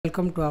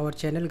Welcome to our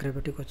channel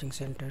Gravity Coaching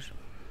Center.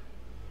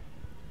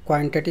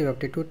 Quantitative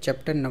Aptitude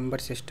Chapter Number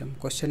System.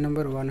 Question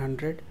number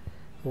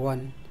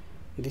 101.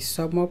 The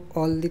sum of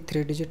all the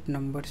 3-digit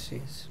numbers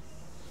is.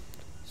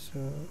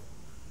 So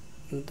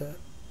the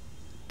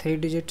 3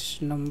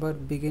 digits number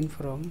begins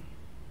from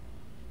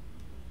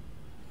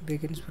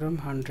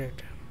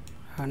 100.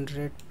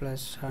 100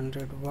 plus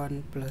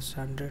 101 plus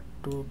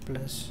 102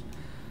 plus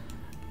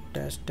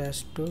dash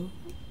dash to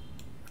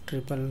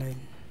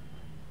 999.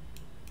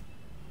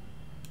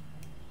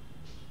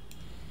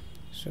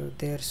 So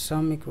their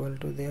sum equal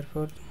to,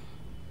 therefore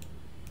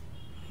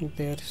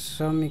their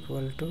sum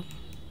equal to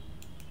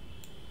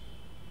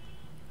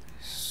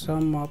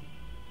sum of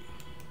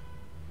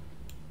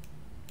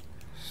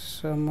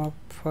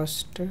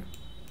first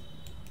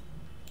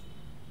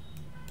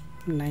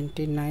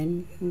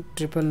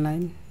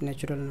 999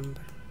 natural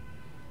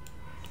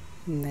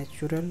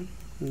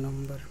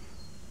number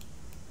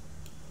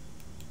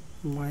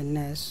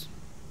minus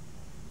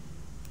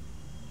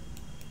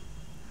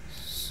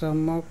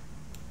sum of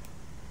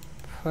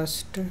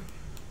first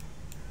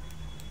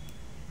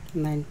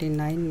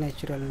 99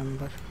 natural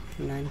number,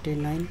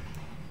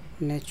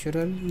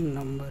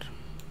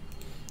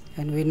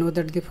 and we know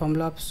that the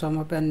formula of sum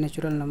of n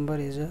natural number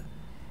is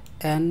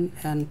n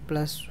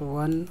plus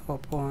 1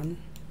 upon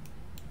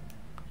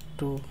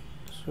 2.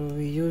 So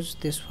we use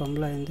this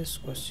formula in this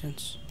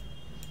questions.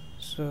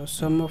 So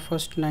sum of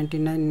first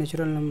 99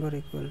 natural number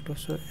equal to,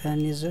 so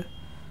n is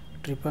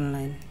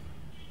 999.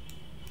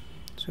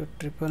 So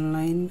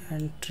 999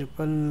 and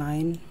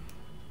 999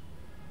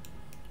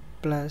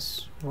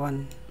 plus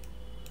 1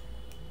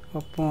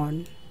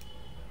 upon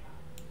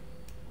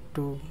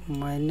 2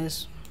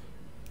 minus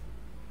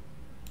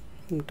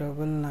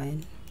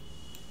 99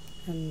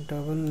 and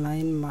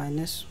 99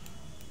 minus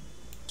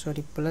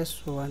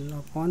plus 1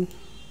 upon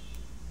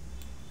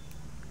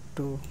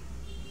 2.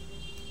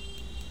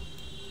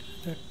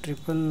 The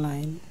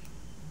 999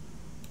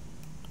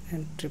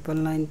 and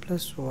 999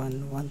 plus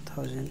 1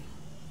 1000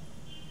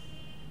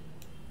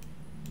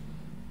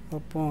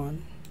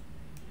 upon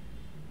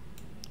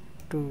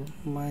 2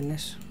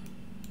 minus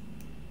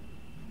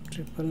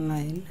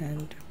 999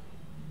 and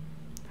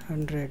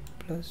 100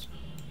 plus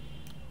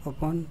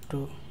upon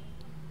 2.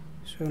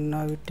 So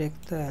now we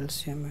take the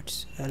LCM.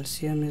 Its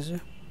LCM is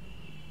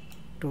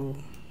 2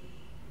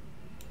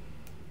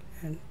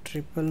 and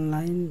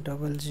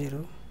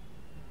 999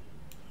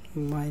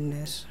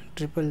 minus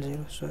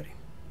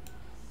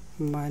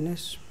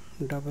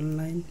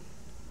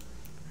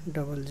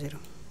 9900.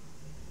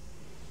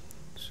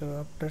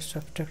 So after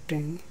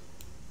subtracting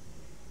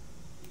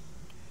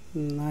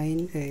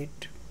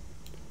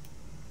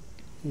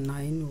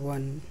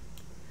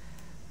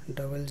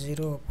 989100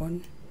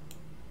 upon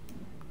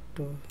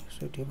 2,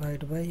 so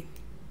divide by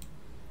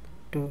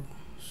 2,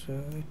 so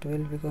it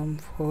will become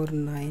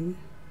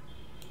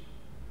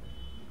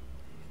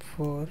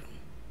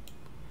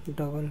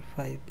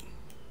 49455,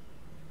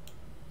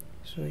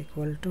 so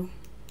equal to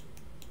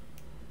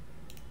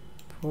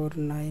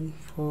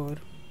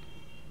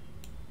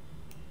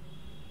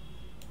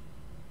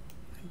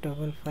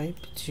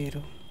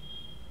 494,550.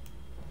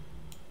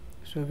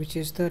 So which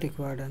is the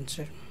required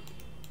answer?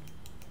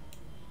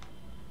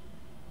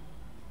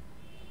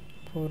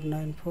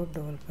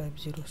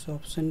 494,550. So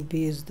option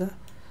B is the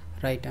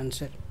right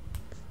answer.